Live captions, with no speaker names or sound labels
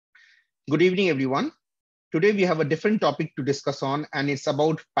Good evening, everyone. Today we have a different topic to discuss on, and it's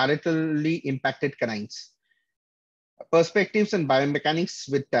about palatally impacted canines, perspectives and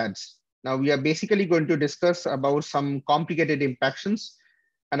biomechanics with TADS. Now we are basically going to discuss about some complicated impactions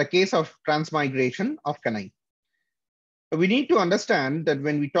and a case of transmigration of canine. We need to understand that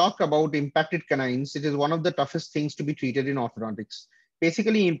when we talk about impacted canines, it is one of the toughest things to be treated in orthodontics.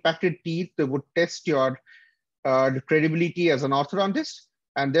 Basically, impacted teeth would test your credibility as an orthodontist.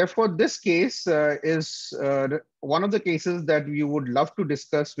 And therefore, this case is one of the cases that we would love to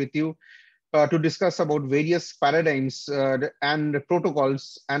discuss with you to discuss about various paradigms and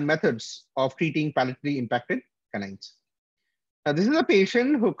protocols and methods of treating palatally impacted canines. Now, this is a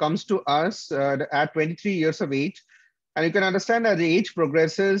patient who comes to us at 23 years of age. And you can understand as the age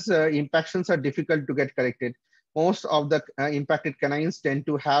progresses, impactions are difficult to get corrected. Most of the impacted canines tend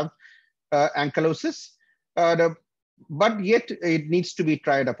to have ankylosis, but yet it needs to be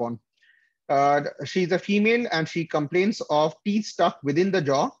tried upon. She's a female and she complains of teeth stuck within the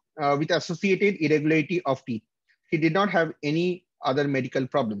jaw with associated irregularity of teeth. She did not have any other medical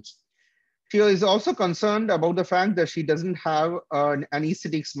problems. She is also concerned about the fact that she doesn't have an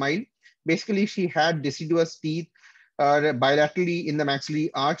aesthetic smile. Basically, she had deciduous teeth bilaterally in the maxillary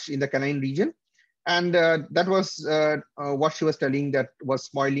arch in the canine region. And that was what she was telling that was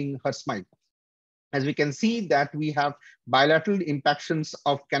spoiling her smile. As we can see that we have bilateral impactions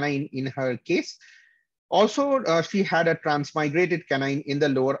of canine in her case. Also, she had a transmigrated canine in the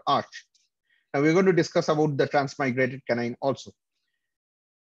lower arch. Now we're going to discuss about the transmigrated canine also.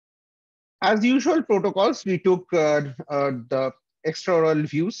 As usual protocols, we took the extraoral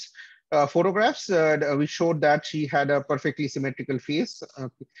views photographs. We showed that she had a perfectly symmetrical face.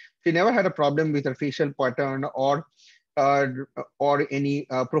 She never had a problem with her facial pattern or any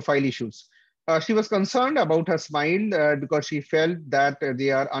profile issues. She was concerned about her smile because she felt that they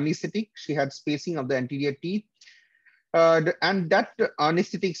are anesthetic. She had spacing of the anterior teeth. And that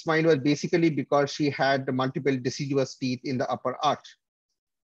anesthetic smile was basically because she had multiple deciduous teeth in the upper arch.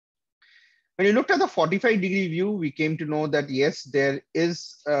 When you looked at the 45-degree view, we came to know that, yes, there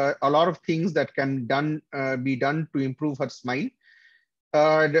is a lot of things that can be done to improve her smile.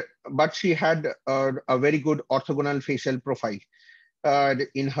 But she had a very good orthogonal facial profile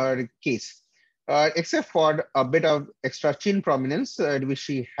in her case. Except for a bit of extra chin prominence, which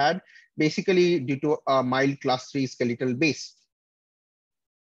she had basically due to a mild class 3 skeletal base.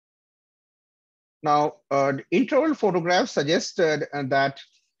 Now, intraoral photographs suggest that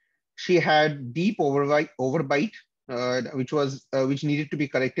she had deep overbite, which needed to be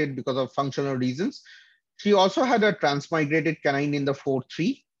corrected because of functional reasons. She also had a transmigrated canine in the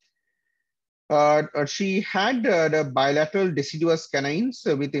 4-3. She had the bilateral deciduous canines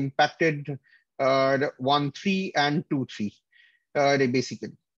with impacted 1-3 and 2-3,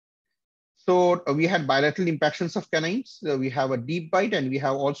 basically. So we had bilateral impactions of canines. We have a deep bite and we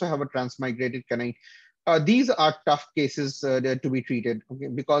also have a transmigrated canine. These are tough cases to be treated, okay?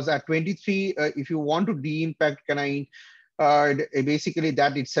 Because at 23, if you want to de-impact canine, basically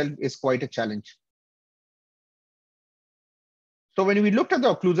that itself is quite a challenge. So when we looked at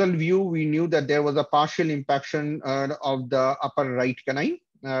the occlusal view, we knew that there was a partial impaction of the upper right canine.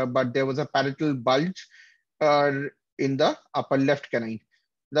 But there was a palatal bulge in the upper left canine.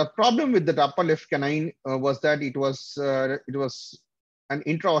 The problem with the upper left canine was that it was an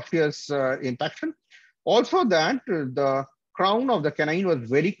intraosseous impaction. Also that the crown of the canine was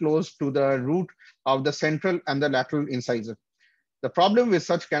very close to the root of the central and the lateral incisor. The problem with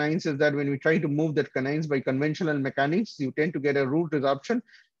such canines is that when we try to move that canines by conventional mechanics, you tend to get a root resorption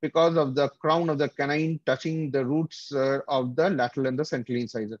because of the crown of the canine touching the roots of the lateral and the central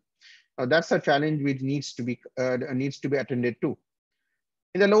incisor. That's a challenge which needs to be attended to.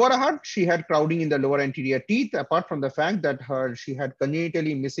 In the lower heart, she had crowding in the lower anterior teeth, apart from the fact that she had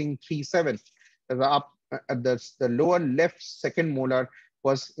congenitally missing 3-7. The lower left second molar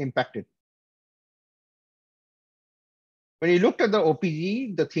was impacted. When we looked at the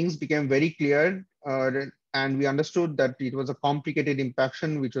OPG, the things became very clear and we understood that it was a complicated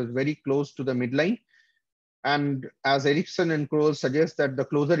impaction which was very close to the midline. And as Erickson and Crowe suggest that the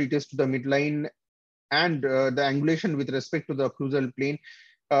closer it is to the midline and the angulation with respect to the occlusal plane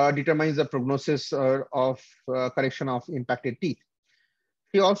determines the prognosis of correction of impacted teeth.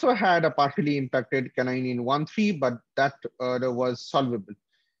 She also had a partially impacted canine in 1-3, but that was solvable.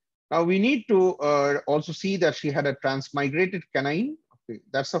 Now we need to also see that she had a transmigrated canine. Okay,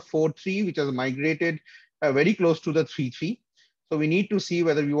 that's a 4-3, which has migrated very close to the 3-3. So we need to see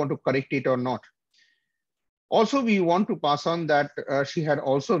whether we want to correct it or not. Also, we want to pass on that she had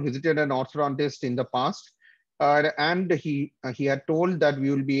also visited an orthodontist in the past And he had told that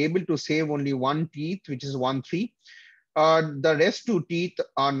we will be able to save only one teeth, which is 1-3. The rest two teeth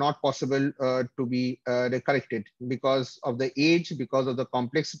are not possible to be corrected because of the age, because of the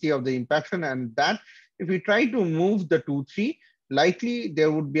complexity of the impaction, and that if we try to move the 2-3, likely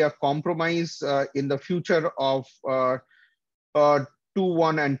there would be a compromise in the future of uh,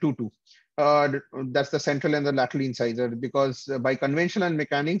 2-1 and 2-2. That's the central and the lateral incisor, because by conventional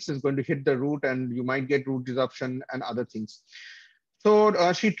mechanics is going to hit the root and you might get root disruption and other things. So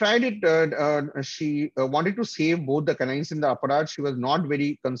she tried it. She wanted to save both the canines in the upper arch. She was not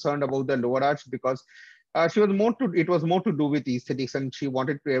very concerned about the lower arch because it was more to do with aesthetics, and she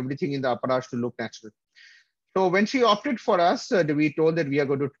wanted everything in the upper arch to look natural. So when she opted for us, we told that we are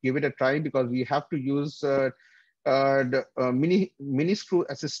going to give it a try because we have to use the mini screw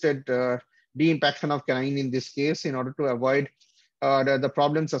assisted de-impaction of canine in this case in order to avoid the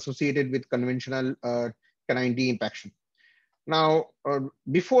problems associated with conventional canine de-impaction. Now,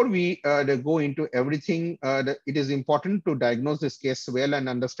 before we go into everything, it is important to diagnose this case well and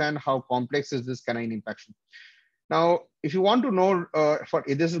understand how complex is this canine impaction. Now, if you want to know,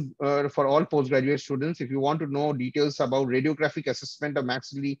 for all postgraduate students, if you want to know details about radiographic assessment of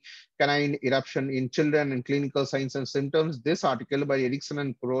maxillary canine eruption in children and clinical signs and symptoms, this article by Erickson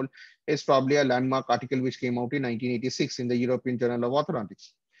and Kroll is probably a landmark article which came out in 1986 in the European Journal of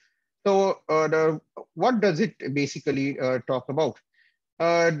Orthodontics. So what does it basically talk about?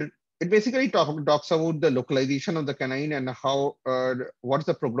 It basically talks about the localization of the canine and how what's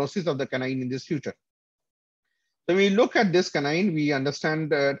the prognosis of the canine in this future. So we look at this canine, we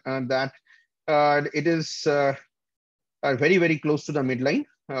understand that it is very, very close to the midline.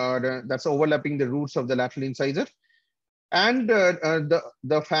 That's overlapping the roots of the lateral incisor. And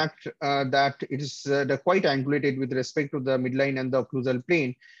the fact that it is quite angulated with respect to the midline and the occlusal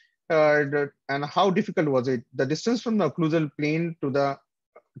plane. And how difficult was it? The distance from the occlusal plane to the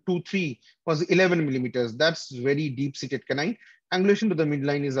 2-3 was 11 millimeters. That's very deep-seated canine. Angulation to the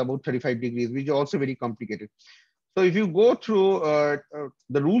midline is about 35 degrees, which is also very complicated. So if you go through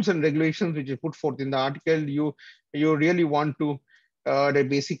the rules and regulations which is put forth in the article, you really want to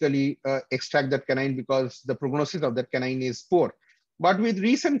basically extract that canine because the prognosis of that canine is poor. But with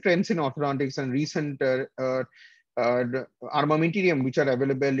recent trends in orthodontics and recent armamentarium which are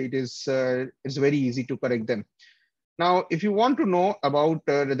available, it's very easy to correct them. Now, if you want to know about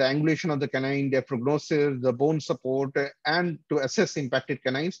the angulation of the canine, their prognosis, the bone support, and to assess impacted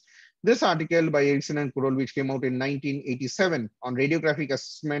canines, this article by Erickson and Kroll, which came out in 1987 on radiographic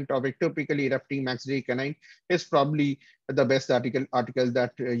assessment of ectopically erupting maxillary canine, is probably the best article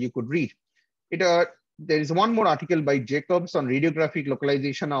that you could read. There is one more article by Jacobs on radiographic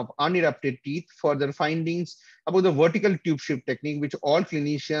localization of unerupted teeth, further findings about the vertical tube shift technique, which all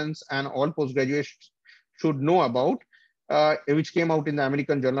clinicians and all postgraduates should know about, which came out in the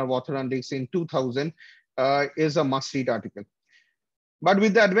American Journal of Orthodontics in 2000, is a must-read article. But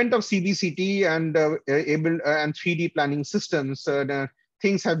with the advent of CBCT and and 3D planning systems,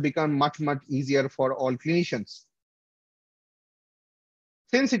 things have become much, much easier for all clinicians.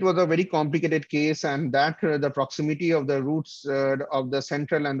 Since it was a very complicated case and that the proximity of the roots of the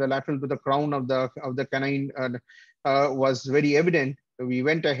central and the lateral to the crown of the canine was very evident, we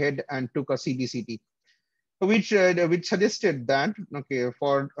went ahead and took a CBCT, which suggested that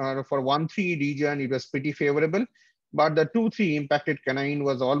for 1-3 region it was pretty favorable, but the 2-3 impacted canine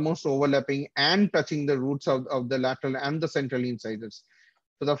was almost overlapping and touching the roots of the lateral and the central incisors.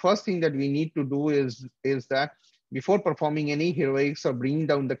 So the first thing that we need to do is that before performing any heroics or bringing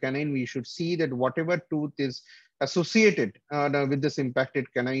down the canine, we should see that whatever tooth is associated with this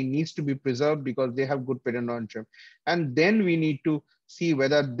impacted canine needs to be preserved because they have good periodontium. And then we need to see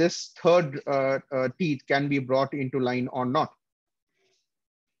whether this third teeth can be brought into line or not.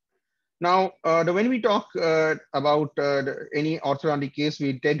 Now, when we talk about any orthodontic case,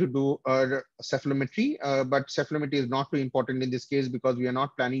 we tend to do cephalometry, but cephalometry is not too important in this case because we are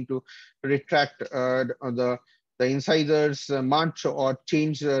not planning to retract the incisors much or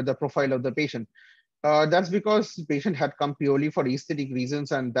change the profile of the patient. That's because the patient had come purely for aesthetic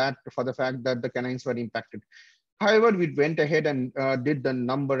reasons and that for the fact that the canines were impacted. However, we went ahead and did the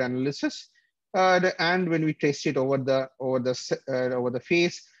number analysis, and when we traced it over the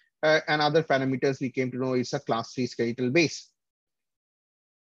face and other parameters, we came to know it's a class 3 skeletal base.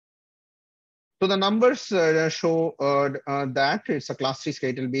 So the numbers show that it's a class 3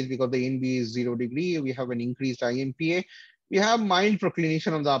 skeletal base because the NB is 0 degree. We have an increased IMPA. We have mild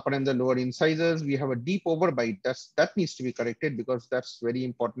proclination of the upper and the lower incisors. We have a deep overbite. That needs to be corrected because that's very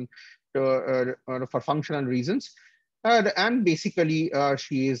important for functional reasons. And basically,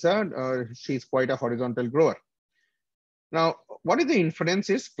 she is quite a horizontal grower. Now, what is the inference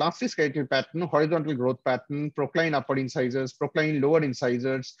is classic skeletal pattern, horizontal growth pattern, procline upper incisors, procline lower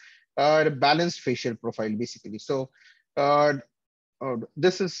incisors, balanced facial profile, basically. So uh,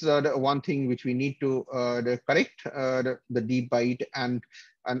 this is the one thing which we need to correct the deep bite and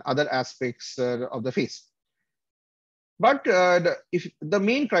other aspects of the face. But if the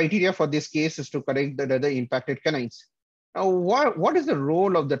main criteria for this case is to correct the impacted canines. Now, what is the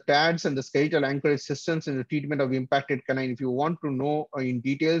role of the TADS and the skeletal anchorage systems in the treatment of impacted canine? If you want to know in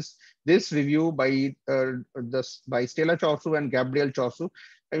details, this review by Stella Chausu and Gabriel Chausu,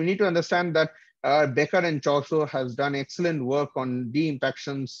 you need to understand that Becker and Chausu has done excellent work on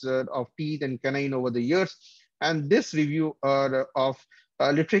de-impactions of teeth and canine over the years. And this review of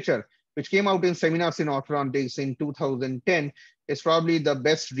literature, which came out in Seminars in Orthodontics in 2010, is probably the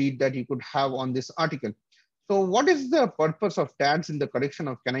best read that you could have on this article. So what is the purpose of TADS in the correction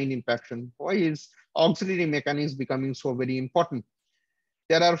of canine impaction? Why is auxiliary mechanics becoming so very important?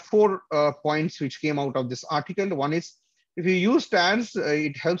 There are four points which came out of this article. One is, if you use TADS,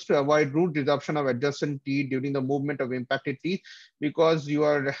 it helps to avoid root disruption of adjacent teeth during the movement of impacted teeth, because you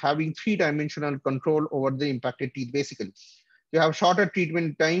are having three-dimensional control over the impacted teeth, basically. You have shorter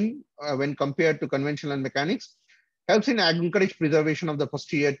treatment time when compared to conventional mechanics. Helps in anchorage preservation of the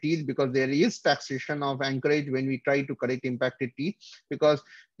posterior teeth, because there is taxation of anchorage when we try to correct impacted teeth, because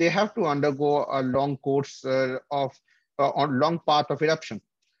they have to undergo a long course on long path of eruption.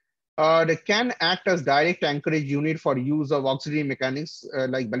 They can act as direct anchorage unit for use of auxiliary mechanics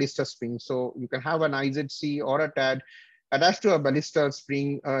like ballista spring. So you can have an IZC or a TAD attached to a ballista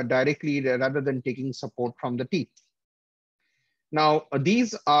spring directly rather than taking support from the teeth. Now,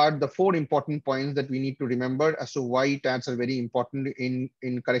 these are the four important points that we need to remember as to why TADS are very important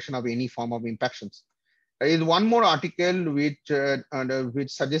in correction of any form of impactions. There is one more article which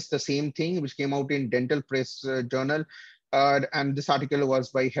suggests the same thing, which came out in Dental Press Journal. And this article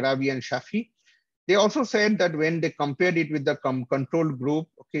was by Heravi and Shafi. They also said that when they compared it with the control group,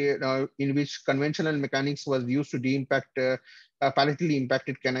 okay, in which conventional mechanics was used to de-impact palatally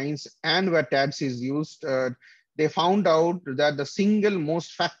impacted canines, and where TADS is used, they found out that the single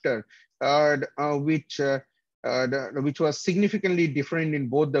most factor which was significantly different in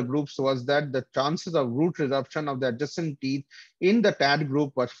both the groups was that the chances of root resorption of the adjacent teeth in the TAD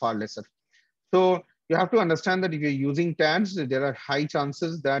group was far lesser. So you have to understand that if you're using TADS, there are high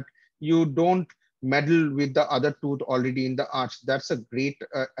chances that you don't meddle with the other tooth already in the arch. That's a great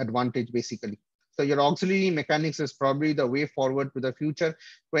advantage, basically. So your auxiliary mechanics is probably the way forward to the future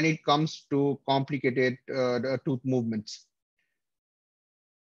when it comes to complicated tooth movements.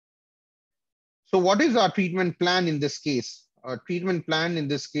 So what is our treatment plan in this case? Our treatment plan in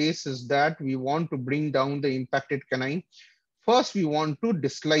this case is that we want to bring down the impacted canine. First, we want to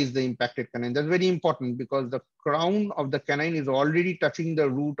dislice the impacted canine. That's very important, because the crown of the canine is already touching the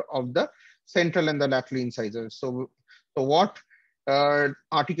root of the central and the lateral incisors. So what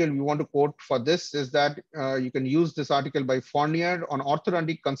article we want to quote for this is that you can use this article by Fournier on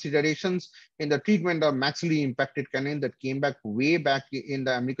orthodontic considerations in the treatment of maxillary impacted canine, that came back way back in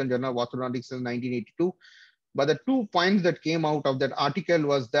the American Journal of Orthodontics in 1982. But the 2 points that came out of that article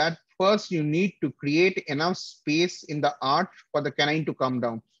was that first, you need to create enough space in the arch for the canine to come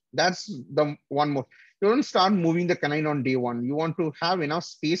down. That's the one more. You don't start moving the canine on day one. You want to have enough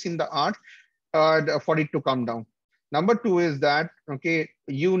space in the arch for it to come down. Number 2 is that, okay,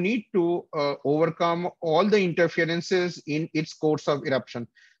 you need to overcome all the interferences in its course of eruption.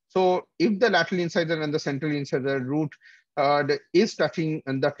 So if the lateral incisor and the central incisor root is touching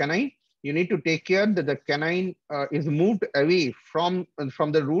the canine, you need to take care that the canine is moved away from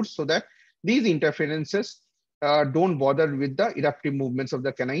the roots, so that these interferences don't bother with the eruptive movements of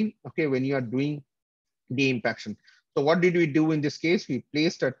the canine, okay, when you are doing de-impaction. So what did we do in this case? We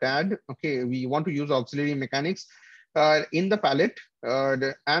placed a TAD, okay, we want to use auxiliary mechanics in the palate,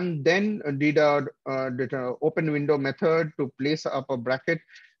 and then did a open window method to place up a bracket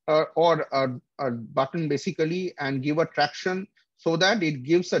or a button, basically, and give a traction so that it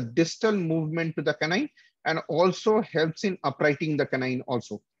gives a distal movement to the canine and also helps in uprighting the canine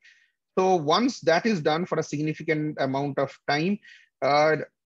also. So once that is done for a significant amount of time,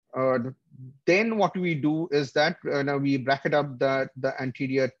 then what we do is that now we bracket up the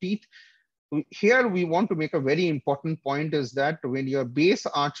anterior teeth. Here we want to make a very important point, is that when your base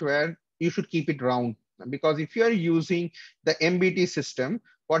archware, you should keep it round, because if you are using the MBT system,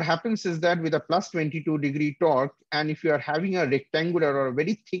 what happens is that with a plus 22-degree torque, and if you are having a rectangular or a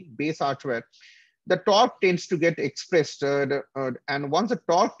very thick base archware, the torque tends to get expressed. And once the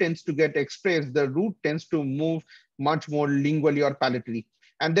torque tends to get expressed, the root tends to move much more lingually or palatally.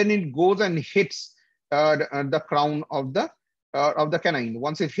 And then it goes and hits the crown of the canine.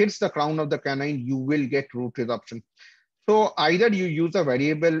 Once it hits the crown of the canine, you will get root eruption. So either you use a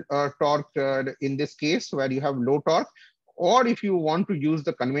variable torque in this case where you have low torque, or if you want to use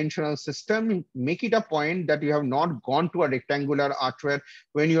the conventional system, make it a point that you have not gone to a rectangular archware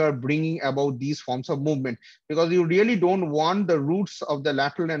when you are bringing about these forms of movement, because you really don't want the roots of the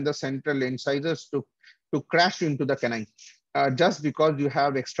lateral and the central incisors to crash into the canine just because you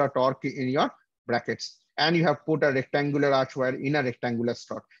have extra torque in your brackets and you have put a rectangular archware in a rectangular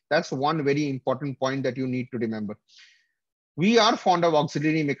slot. That's one very important point that you need to remember. We are fond of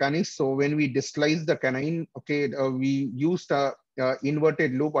auxiliary mechanics. So when we dislice the canine, okay, we used a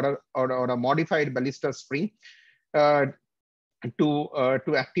inverted loop or a modified ballista spring uh, to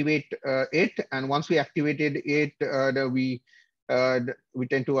activate it. And once we activated it, we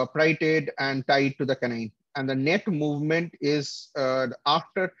tend to upright it and tie it to the canine. And the net movement is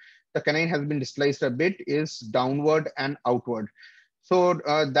after the canine has been disliced a bit is downward and outward. So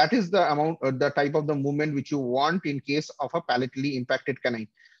that is the amount, the type of the movement which you want in case of a palatally impacted canine.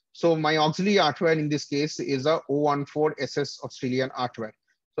 So my auxiliary archware in this case is a 014 SS Australian archware.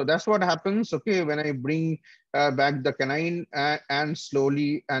 So that's what happens, okay, when I bring back the canine and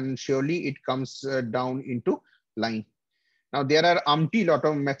slowly and surely it comes down into line. Now there are umpty lot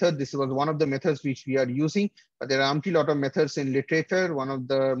of methods. This was one of the methods which we are using, but there are umpty lot of methods in literature. One of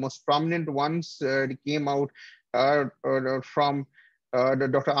the most prominent ones came out from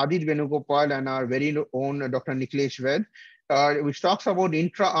Dr. Adit Venugopal and our very own Dr. Niklesh Ved, which talks about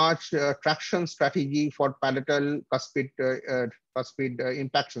intra-arch traction strategy for palatal cuspid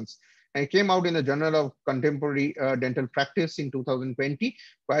impactions. And it came out in the Journal of Contemporary Dental Practice in 2020,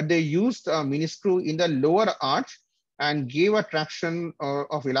 where they used a mini screw in the lower arch and gave a traction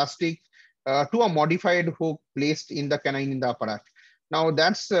of elastic to a modified hook placed in the canine in the upper arch. Now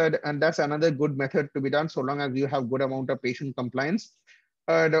that's another good method to be done so long as you have good amount of patient compliance.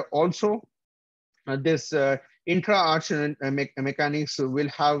 Also, this intra-arch mechanics will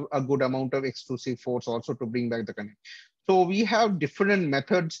have a good amount of extrusive force also to bring back the canine. So we have different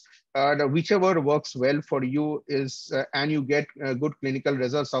methods, whichever works well for you is, and you get good clinical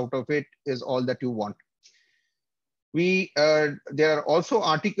results out of it is all that you want. There are also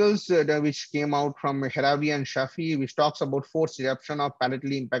articles which came out from Heravi and Shafi, which talks about force eruption of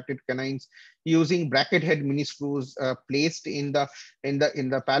palatally impacted canines using bracket head mini screws placed in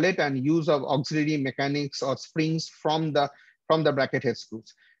the palate and use of auxiliary mechanics or springs from the bracket head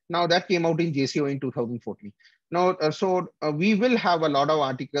screws. Now that came out in JCO in 2014. Now, we will have a lot of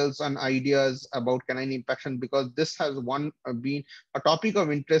articles and ideas about canine impaction because this has been a topic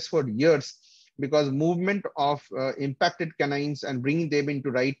of interest for years, because movement of impacted canines and bringing them into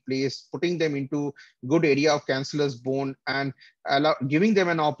right place, putting them into good area of cancellous bone and giving them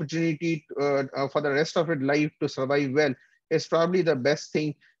an opportunity for the rest of its life to survive well is probably the best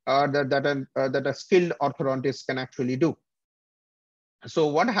thing that a skilled orthodontist can actually do. So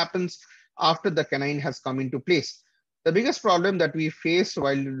what happens after the canine has come into place? The biggest problem that we face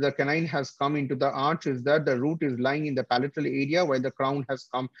while the canine has come into the arch is that the root is lying in the palatal area while the crown has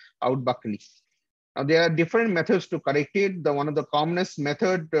come out buccally. Now, there are different methods to correct it. One of the commonest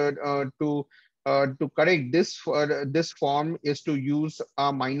method to correct this form is to use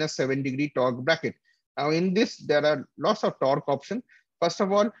a -7° torque bracket. Now, in this, there are lots of torque options. First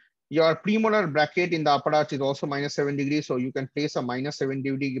of all, your premolar bracket in the upper arch is also -7°, so you can place a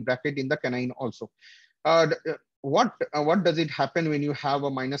 -7° bracket in the canine also. What does it happen when you have a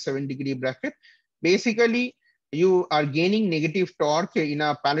 -7° bracket? Basically, you are gaining negative torque in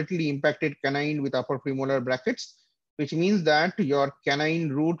a palatally impacted canine with upper premolar brackets, which means that your canine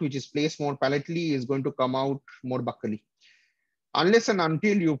root, which is placed more palatally, is going to come out more buccally. Unless and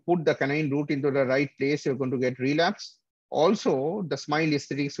until you put the canine root into the right place, you're going to get relapse. Also, the smile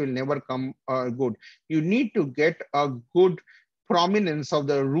aesthetics will never come good. You need to get a good prominence of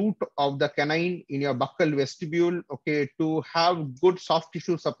the root of the canine in your buccal vestibule, okay, to have good soft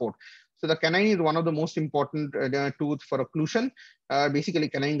tissue support. So the canine is one of the most important tools for occlusion, basically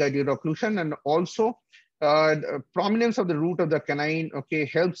canine guided occlusion, and also the prominence of the root of the canine, okay,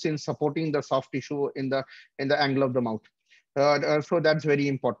 helps in supporting the soft tissue in the angle of the mouth. So that's very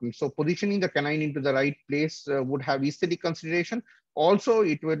important. So positioning the canine into the right place would have aesthetic consideration. Also,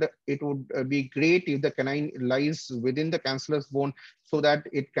 it would be great if the canine lies within the cancellous bone so that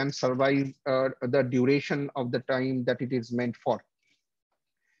it can survive the duration of the time that it is meant for.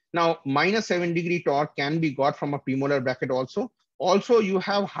 Now, -7° torque can be got from a premolar bracket also. Also, you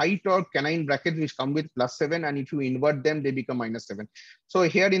have high torque canine brackets which come with +7, and if you invert them, they become -7. So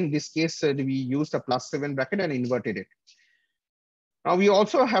here in this case, we used a +7 bracket and inverted it. Now we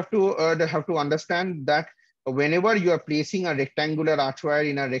also have to understand that whenever you are placing a rectangular archwire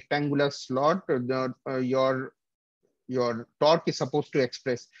in a rectangular slot, your torque is supposed to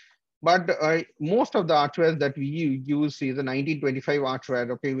express. But most of the archwares that we use is a 1925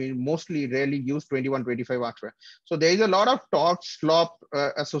 archware. Okay, we mostly rarely use 2125 archware. So there is a lot of torque slop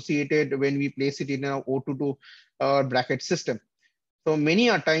associated when we place it in an O22 bracket system. So many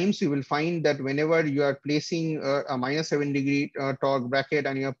a times you will find that whenever you are placing a -7 degree torque bracket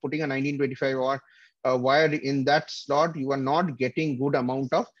and you are putting a 1925 watt wire in that slot, you are not getting good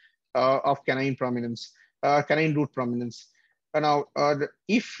amount of canine prominence, canine root prominence. Now,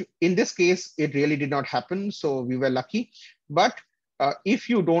 if in this case, it really did not happen, so we were lucky. But if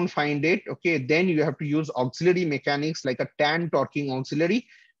you don't find it, okay, then you have to use auxiliary mechanics like a tan torquing auxiliary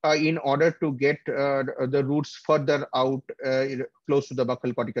in order to get the roots further out close to the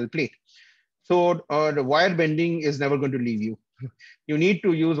buccal cortical plate. So the wire bending is never going to leave you. You need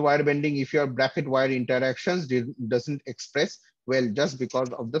to use wire bending if your bracket wire interactions doesn't express well just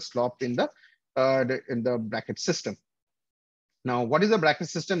because of the slop in the bracket system. Now, what is the bracket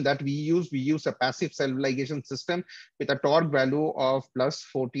system that we use? We use a passive self-ligation system with a torque value of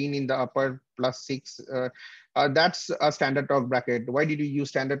 +14 in the upper, +6. That's a standard torque bracket. Why did you use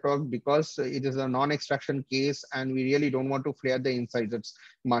standard torque? Because it is a non-extraction case and we really don't want to flare the incisors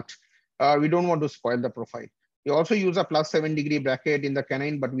much. We don't want to spoil the profile. We also use a +7 degree bracket in the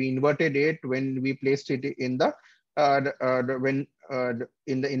canine, but we inverted it when we placed it in the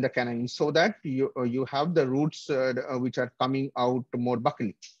in the canine, so that you have the roots which are coming out more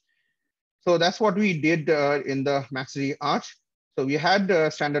buccally. So that's what we did in the maxillary arch. So we had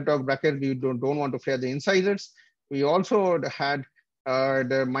standard torque bracket. We don't want to flare the incisors. We also had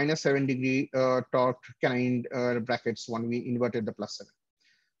the -7 degree torque canine brackets when we inverted the +7.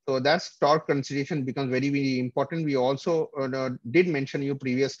 So that's torque consideration becomes very, very important. We also did mention you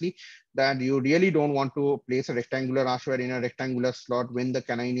previously that you really don't want to place a rectangular archware in a rectangular slot when the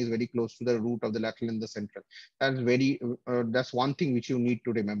canine is very close to the root of the lateral and the central. That's one thing which you need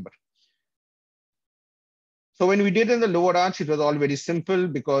to remember. So when we did in the lower arch, it was all very simple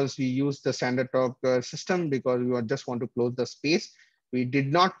because we used the standard torque system because we just want to close the space. We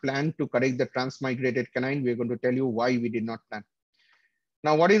did not plan to correct the transmigrated canine. We're going to tell you why we did not plan.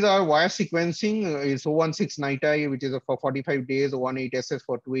 Now, what is our wire sequencing? Is 016 NITI, which is for 45 days, 018 SS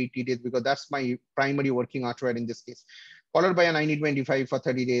for 280 days, because that's my primary working archwire in this case. Followed by a 1925 for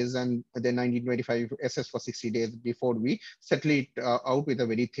 30 days and then 1925 SS for 60 days before we settle it out with a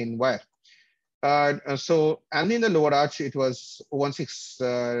very thin wire. And in the lower arch, it was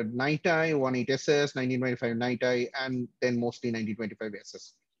 016 NITI, 018 SS, 1925 NITI, and then mostly 1925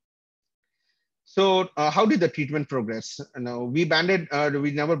 SS. So how did the treatment progress? Now we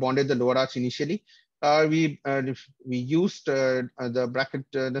we never bonded the lower arch initially. We used the bracket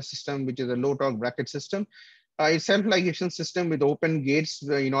the system, which is a low torque bracket system. It's self-ligation system with open gates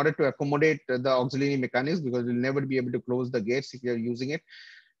in order to accommodate the auxiliary mechanics, because you'll never be able to close the gates if you're using it.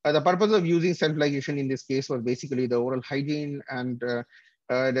 The purpose of using self-ligation in this case was basically the oral hygiene and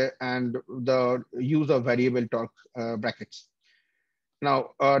the use of variable torque brackets.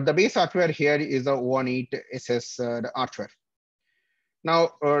 Now, the base archware here is a 018 SS archware.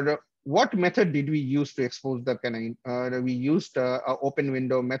 Now, what method did we use to expose the canine? We used an open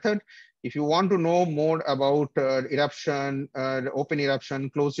window method. If you want to know more about eruption, open eruption,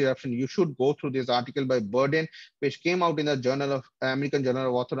 closed eruption, you should go through this article by Burden, which came out in the American Journal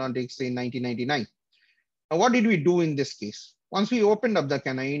of Orthodontics in 1999. Now, what did we do in this case? Once we opened up the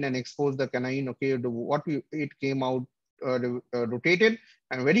canine and exposed the canine, okay, it came out rotated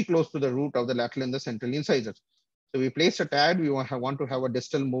and very close to the root of the lateral and the central incisors. So we placed a TAD. We want to have a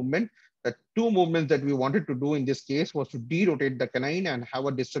distal movement. The two movements that we wanted to do in this case was to derotate the canine and have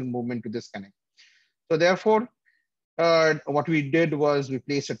a distal movement to this canine. So therefore, what we did was we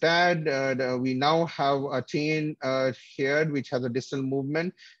placed a TAD. We now have a chain here which has a distal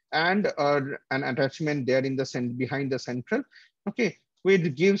movement and an attachment there in the behind the central. Okay,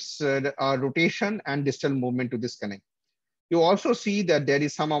 which gives a rotation and distal movement to this canine. You also see that there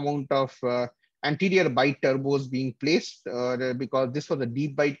is some amount of anterior bite turbos being placed because this was a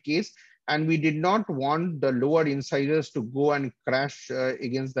deep bite case, and we did not want the lower incisors to go and crash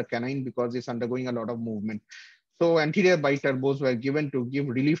against the canine because it's undergoing a lot of movement. So anterior bite turbos were given to give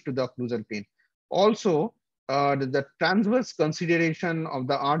relief to the occlusal pain. Also, the transverse consideration of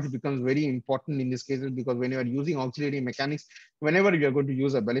the arch becomes very important in these cases, because when you are using auxiliary mechanics, whenever you are going to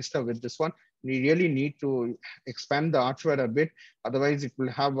use a ballista with this one, we really need to expand the archware a bit. Otherwise, it will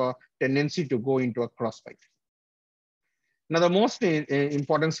have a tendency to go into a crossbite. Now, the most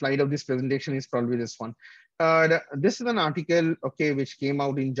important slide of this presentation is probably this one. This is an article, okay, which came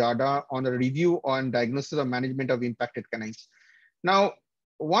out in JADA on a review on diagnosis or management of impacted canines. Now,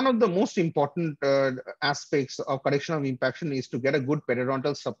 one of the most important aspects of correction of impaction is to get a good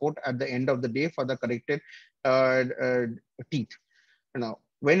periodontal support at the end of the day for the corrected teeth. Now,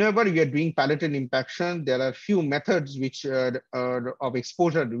 whenever we are doing palatal impaction, there are few methods which of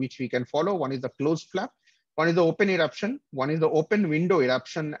exposure which we can follow. One is the closed flap, one is the open eruption, one is the open window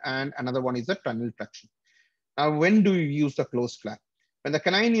eruption, and another one is the tunnel traction. Now, when do you use the closed flap? When the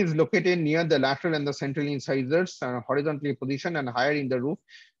canine is located near the lateral and the central incisors, horizontally positioned and higher in the roof,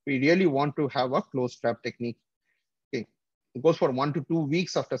 we really want to have a closed flap technique. Okay. It goes for 1 to 2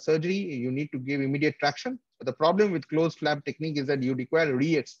 weeks after surgery. You need to give immediate traction. But the problem with closed flap technique is that you require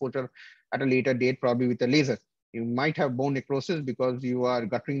re-exposure at a later date, probably with a laser. You might have bone necrosis because you are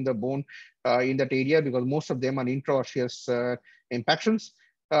guttering the bone in that area, because most of them are intraosseous impactions.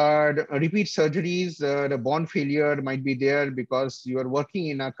 Repeat surgeries, the bone failure might be there because you are working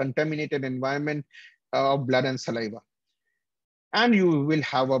in a contaminated environment of blood and saliva. And you will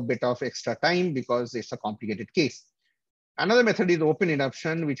have a bit of extra time because it's a complicated case. Another method is open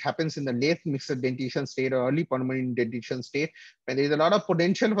eruption, which happens in the late mixed dentition state or early permanent dentition state, when there is a lot of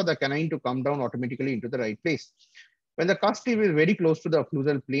potential for the canine to come down automatically into the right place. When the cusp is very close to the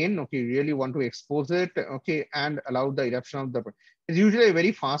occlusal plane, okay, you really want to expose it, okay, and allow the eruption of the. It's usually a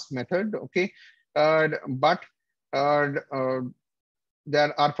very fast method, okay, but there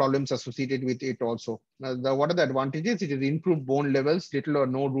are problems associated with it also. What are the advantages? It is improved bone levels, little or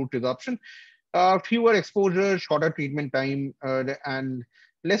no root resorption, fewer exposure, shorter treatment time, and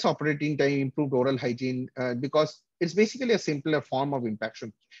less operating time, improved oral hygiene, because it's basically a simpler form of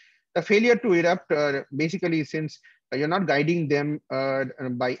impaction. The failure to erupt, basically, since you're not guiding them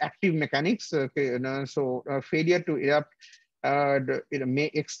by active mechanics, okay, failure to erupt it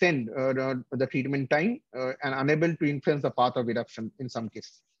may extend the treatment time and unable to influence the path of eruption in some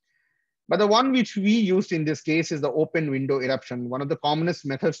cases. But the one which we used in this case is the open window eruption, one of the commonest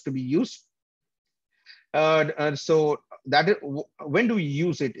methods to be used. So that is, when do we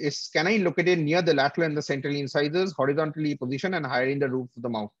use it? Is canine located near the lateral and the central incisors, horizontally positioned and higher in the roof of the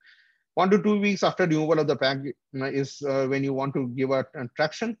mouth. 1 to 2 weeks after removal of the pack is when you want to give a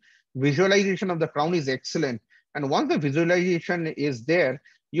traction. Visualization of the crown is excellent. And once the visualization is there,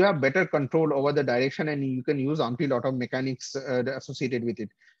 you have better control over the direction and you can use lot of mechanics associated with it.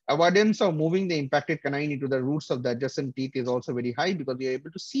 Avoidance of moving the impacted canine into the roots of the adjacent teeth is also very high because you're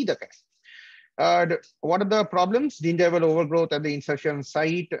able to see the canine. What are the problems? Gingival overgrowth at the insertion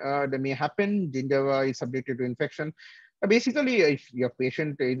site that may happen. Gingiva is subjected to infection. Basically, if your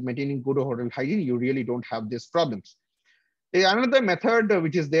patient is maintaining good oral hygiene, you really don't have these problems. There's another method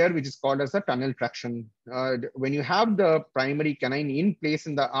which is there, which is called as the tunnel traction. When you have the primary canine in place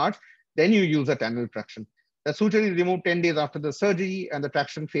in the arch, then you use a tunnel traction. The suture is removed 10 days after the surgery and the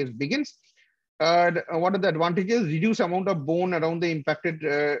traction phase begins. What are the advantages? Reduce amount of bone around the impacted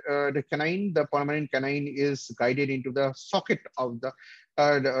the canine. The permanent canine is guided into the socket of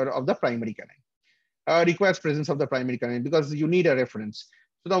the primary canine. Requires presence of the primary canine because you need a reference.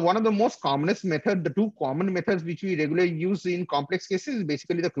 So one of the most commonest method, the two common methods which we regularly use in complex cases is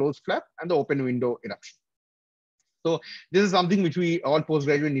basically the closed flap and the open window eruption. So this is something which we all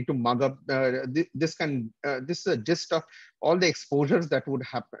postgraduate need to mug up. This is a gist of all the exposures that would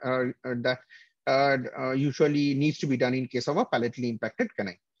happen usually needs to be done in case of a palatally impacted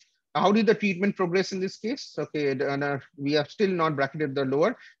canine. How did the treatment progress in this case? Okay, we have still not bracketed the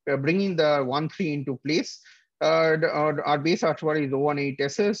lower. We are bringing the 1-3 into place. Our base archware is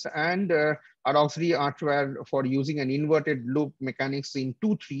 018SS and our auxiliary archware for using an inverted loop mechanics in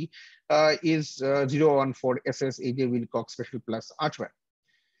 2-3 is 014SS AJ Wilcox Special Plus archware.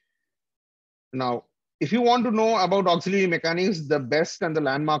 Now, if you want to know about auxiliary mechanics, the best and the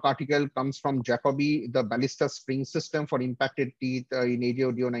landmark article comes from Jacobi, the ballista spring system for impacted teeth in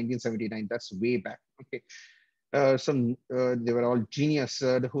AJODO 1979. That's way back. Okay. They were all genius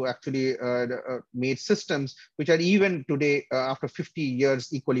who actually made systems which are even today, after 50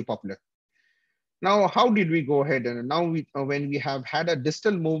 years, equally popular. Now, how did we go ahead? And now, when we have had a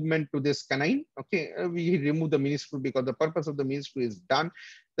distal movement to this canine, okay, we remove the miniscrew because the purpose of the miniscrew is done.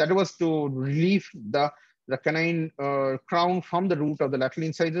 That was to relieve the canine crown from the root of the lateral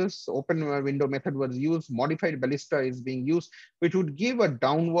incisors. Open window method was used. Modified ballista is being used, which would give a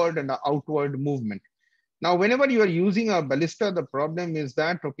downward and an outward movement. Now, whenever you are using a ballista, the problem is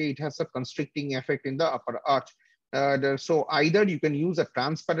that, okay, it has a constricting effect in the upper arch. So either you can use a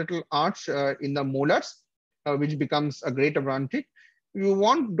transpalatal arch in the molars, which becomes a great advantage. you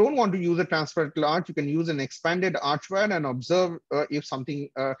don't want to use a transparatal arch, you can use an expanded archware and observe if something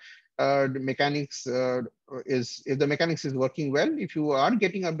the mechanics if the mechanics is working well. If you are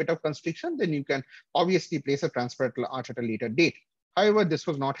getting a bit of constriction, then you can obviously place a transparatal arch at a later date. However, this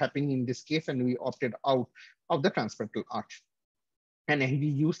was not happening in this case, and we opted out of the transparatal arch, and we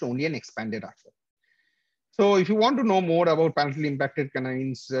used only an expanded archware. So if you want to know more about palatally impacted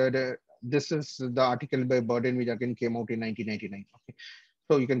canines, this is the article by Burden, which again came out in 1999. Okay.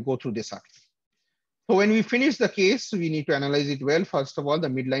 So you can go through this article. So when we finish the case, we need to analyze it well. First of all, the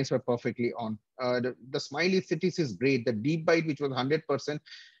midlines were perfectly on. The smile aesthetics is great. The deep bite, which was 100%,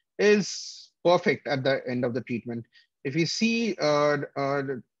 is perfect at the end of the treatment. If you see,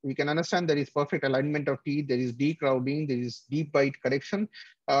 we can understand there is perfect alignment of teeth, there is decrowding, there is deep bite correction,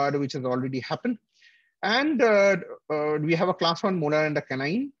 which has already happened. And we have a class 1 molar and a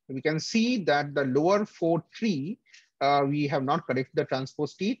canine. We can see that the lower 4-3, we have not corrected the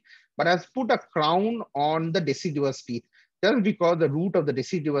transposed teeth, but has put a crown on the deciduous teeth, just because the root of the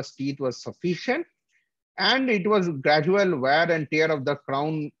deciduous teeth was sufficient, and it was gradual wear and tear of the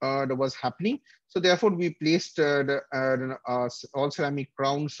crown that was happening. So therefore, we placed all ceramic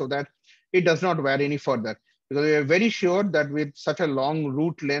crown so that it does not wear any further, because we are very sure that with such a long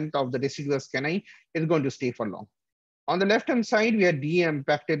root length of the deciduous canine, it's going to stay for long. On the left-hand side, we have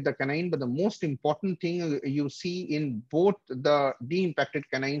de-impacted the canine, but the most important thing you see in both the de-impacted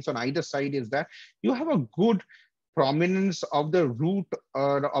canines on either side is that you have a good prominence of the root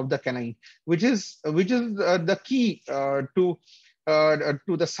of the canine, which is the key to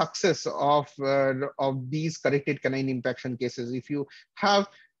the success of these corrected canine impaction cases. If you have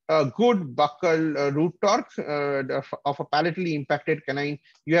a good buccal root torque of a palatally impacted canine,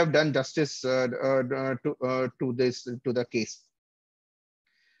 you have done justice to the case.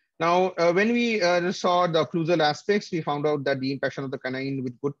 Now, when we saw the occlusal aspects, we found out that the impaction of the canine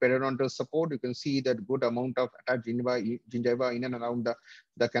with good periodontal support, you can see that good amount of attached gingiva in and around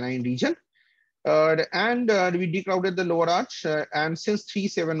the canine region. We decrowded the lower arch, and since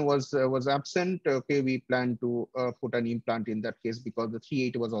 3-7 was absent, okay, we plan to put an implant in that case because the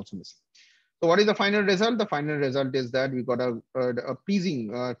 3-8 was also missing. So what is the final result? The final result is that we got a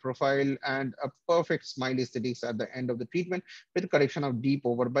pleasing profile and a perfect smile aesthetics at the end of the treatment, with correction of deep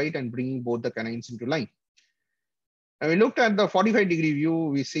overbite and bringing both the canines into line. And we looked at the 45-degree view,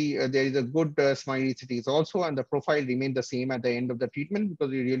 we see there is a good smile aesthetics also, and the profile remained the same at the end of the treatment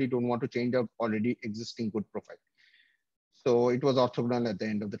because we really don't want to change up already existing good profile. So it was orthogonal at the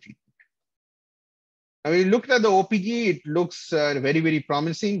end of the treatment. Now we looked at the OPG, it looks very, very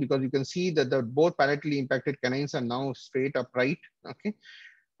promising because you can see that the both palatally impacted canines are now straight upright. Okay,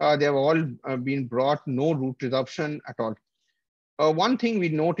 they have all been brought, no root resorption at all. One thing we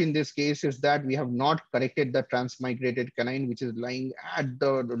note in this case is that we have not corrected the transmigrated canine, which is lying at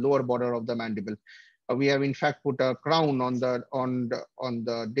the lower border of the mandible. We have in fact put a crown on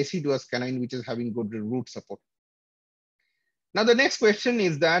the deciduous canine, which is having good root support. Now, the next question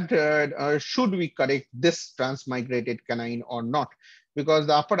is that should we correct this transmigrated canine or not? Because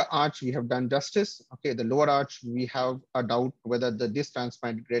the upper arch, we have done justice. Okay, the lower arch, we have a doubt whether this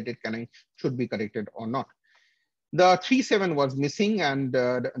transmigrated canine should be corrected or not. The 3-7 was missing, and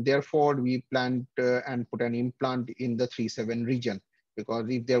therefore we planned and put an implant in the 3-7 region, because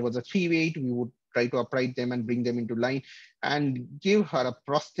if there was a 3-8, we would try to upright them and bring them into line and give her a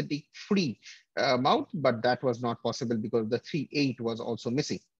prosthetic free mouth, but that was not possible because the 3-8 was also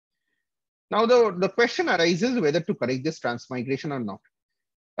missing. Now the question arises whether to correct this transmigration or not.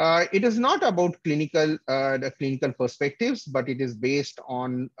 It is not about the clinical perspectives, but it is based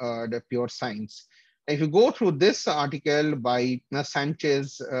on the pure science. If you go through this article by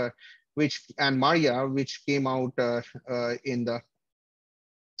Sanchez and Maria, which came out in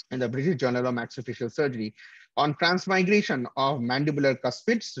the British Journal of Maxillofacial Surgery, on transmigration of mandibular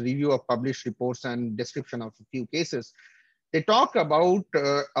cuspids, review of published reports and description of a few cases, they talk about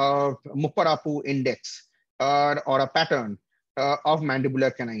a Muparapu index or a pattern of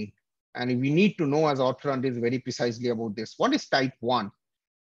mandibular canine. And we need to know as orthodontists very precisely about this. What is type 1?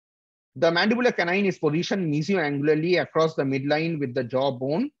 The mandibular canine is positioned mesioangularly across the midline with the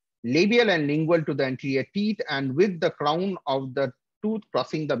jawbone, labial and lingual to the anterior teeth, and with the crown of the tooth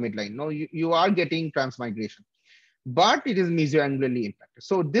crossing the midline. Now you are getting transmigration, but it is mesioangularly impacted.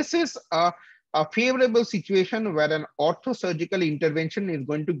 So this is a favorable situation where an orthosurgical intervention is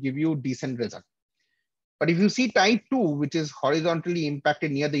going to give you decent result. But if you see type 2, which is horizontally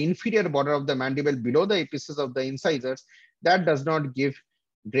impacted near the inferior border of the mandible below the apices of the incisors, that does not give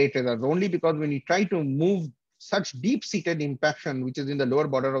great results, only because when you try to move such deep-seated impaction, which is in the lower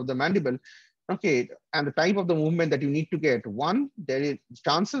border of the mandible, Okay, and the type of the movement that you need to get. One, there is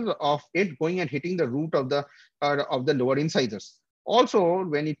chances of it going and hitting the root of the lower incisors. Also,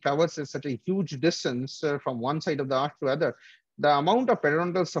 when it traverses such a huge distance from one side of the arch to other, the amount of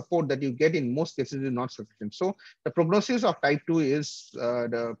periodontal support that you get in most cases is not sufficient. So the prognosis of type 2 is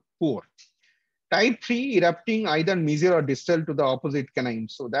the poor. Type 3 erupting either mesial or distal to the opposite canine.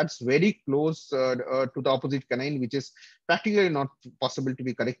 So that's very close to the opposite canine, which is practically not possible to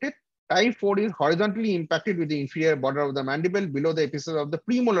be corrected. Type 4 is horizontally impacted with the inferior border of the mandible below the epicenter of the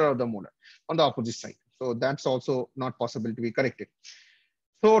premolar of the molar on the opposite side. So that's also not possible to be corrected.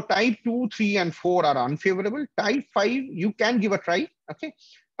 So type 2, 3, and 4 are unfavorable. Type 5, you can give a try, okay?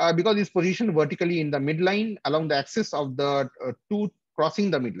 Because it's positioned vertically in the midline along the axis of the tooth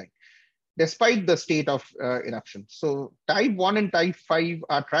crossing the midline, despite the state of eruption. So type 1 and type 5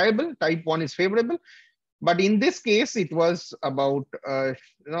 are triable. Type 1 is favorable. But in this case, it was about,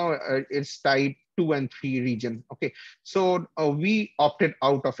 it's type 2 and 3 region. Okay, so we opted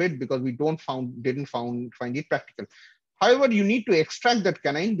out of it because we didn't find it practical. However, you need to extract that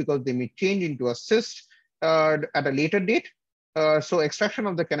canine because they may change into a cyst at a later date. So extraction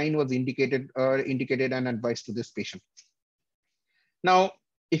of the canine was indicated and advised to this patient. Now,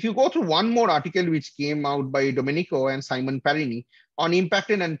 if you go through one more article which came out by Domenico and Simon Parini on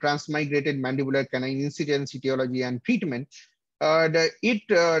impacted and transmigrated mandibular canine incidence, etiology, and treatment,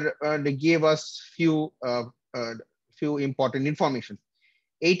 it gave us few important information.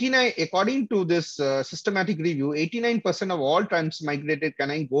 89, according to this systematic review, 89% of all transmigrated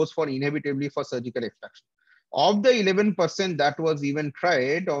canine goes for inevitably for surgical extraction. Of the 11% that was even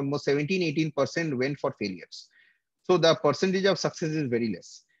tried, almost 17-18% went for failures. So the percentage of success is very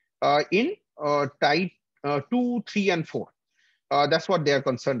less. In type 2, 3, and 4, that's what they are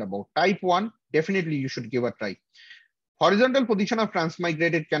concerned about. Type 1, definitely you should give a try. Horizontal position of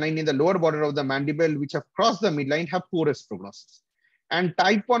transmigrated canine in the lower border of the mandible, which have crossed the midline, have poorest prognosis. And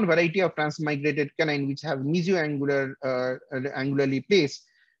type 1 variety of transmigrated canine, which have angularly placed,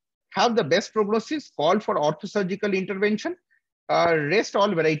 have the best prognosis, called for orthosurgical intervention. Rest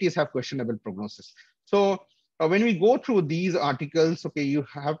all varieties have questionable prognosis. So when we go through these articles, okay, you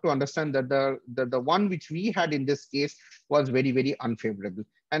have to understand that the one which we had in this case was very, very unfavorable.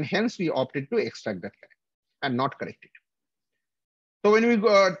 And hence we opted to extract that canine and not correct it. So when we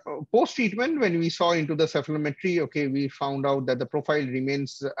got post-treatment, when we saw into the cephalometry, okay, we found out that the profile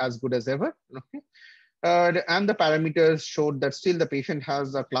remains as good as ever. Okay. And the parameters showed that still the patient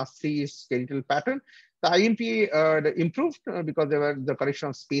has a class 3 skeletal pattern. The IMP improved because the correction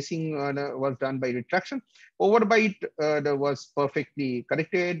of spacing was done by retraction. Overbite was perfectly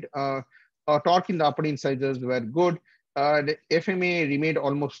corrected. Torque in the upper incisors were good. The FMA remained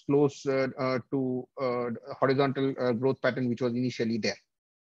almost close to horizontal growth pattern, which was initially there.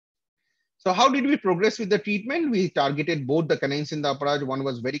 So how did we progress with the treatment? We targeted both the canines in the upper arch. One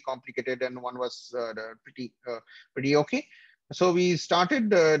was very complicated and one was pretty okay. So we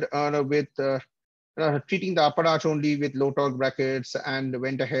started with treating the upper arch only with low torque brackets and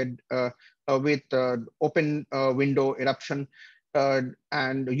went ahead with open window eruption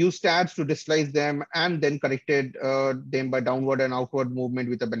and used TADS to dislice them, and then corrected them by downward and outward movement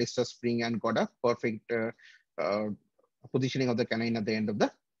with a ballista spring and got a perfect positioning of the canine at the end of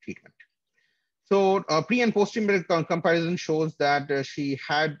the treatment. So pre and post treatment comparison shows that she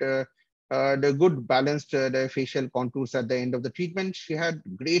had the good balanced the facial contours at the end of the treatment. She had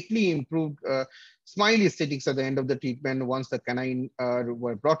greatly improved smile aesthetics at the end of the treatment once the canine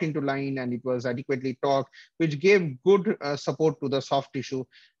were brought into line and it was adequately torqued, which gave good support to the soft tissue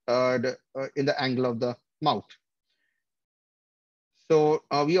in the angle of the mouth. So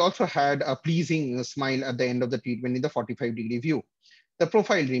we also had a pleasing smile at the end of the treatment in the 45-degree view. The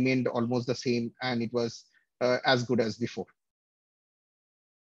profile remained almost the same and it was as good as before.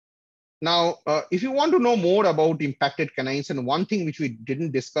 Now, if you want to know more about impacted canines, and one thing which we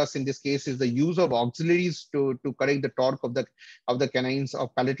didn't discuss in this case is the use of auxiliaries to correct the torque of the canines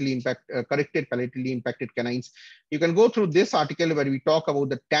of corrected palatally impacted canines. You can go through this article where we talk about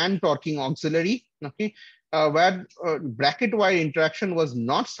the tan torquing auxiliary, okay, where bracket wire interaction was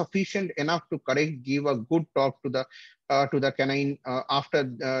not sufficient enough to give a good torque to the canine after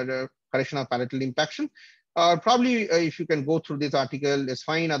the correction of palatal impaction. Probably if you can go through this article, it's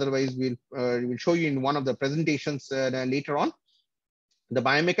fine. Otherwise, we'll show you in one of the presentations later on. The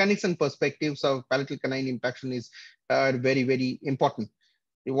biomechanics and perspectives of palatal canine impaction is very, very important.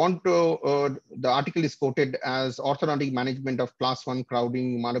 You want to, the article is quoted as orthodontic management of class 1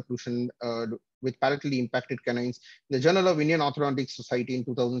 crowding malocclusion with palatally impacted canines, the Journal of Indian Orthodontic Society in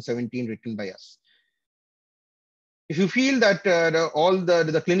 2017, written by us. If you feel that all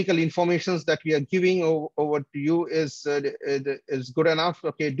the clinical informations that we are giving over to you is good enough,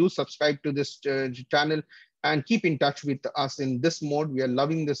 okay, do subscribe to this channel and keep in touch with us in this mode. We are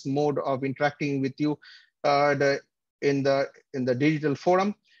loving this mode of interacting with you in the digital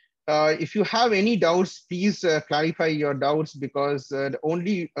forum. If you have any doubts, please clarify your doubts, because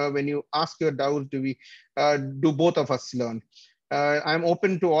only when you ask your doubts do both of us learn. I'm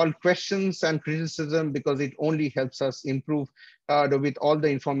open to all questions and criticism, because it only helps us improve with all the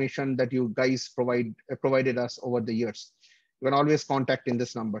information that you guys provided us over the years. You can always contact in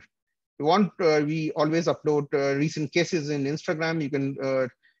this number. We always upload recent cases in Instagram. You can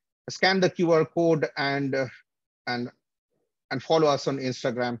scan the QR code and follow us on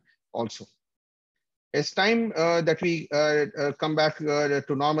Instagram also. It's time that we come back to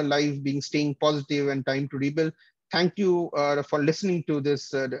normal life, staying positive, and time to rebuild. Thank you for listening to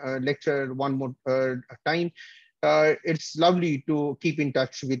this lecture one more time. It's lovely to keep in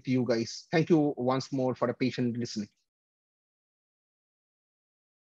touch with you guys. Thank you once more for a patient listening.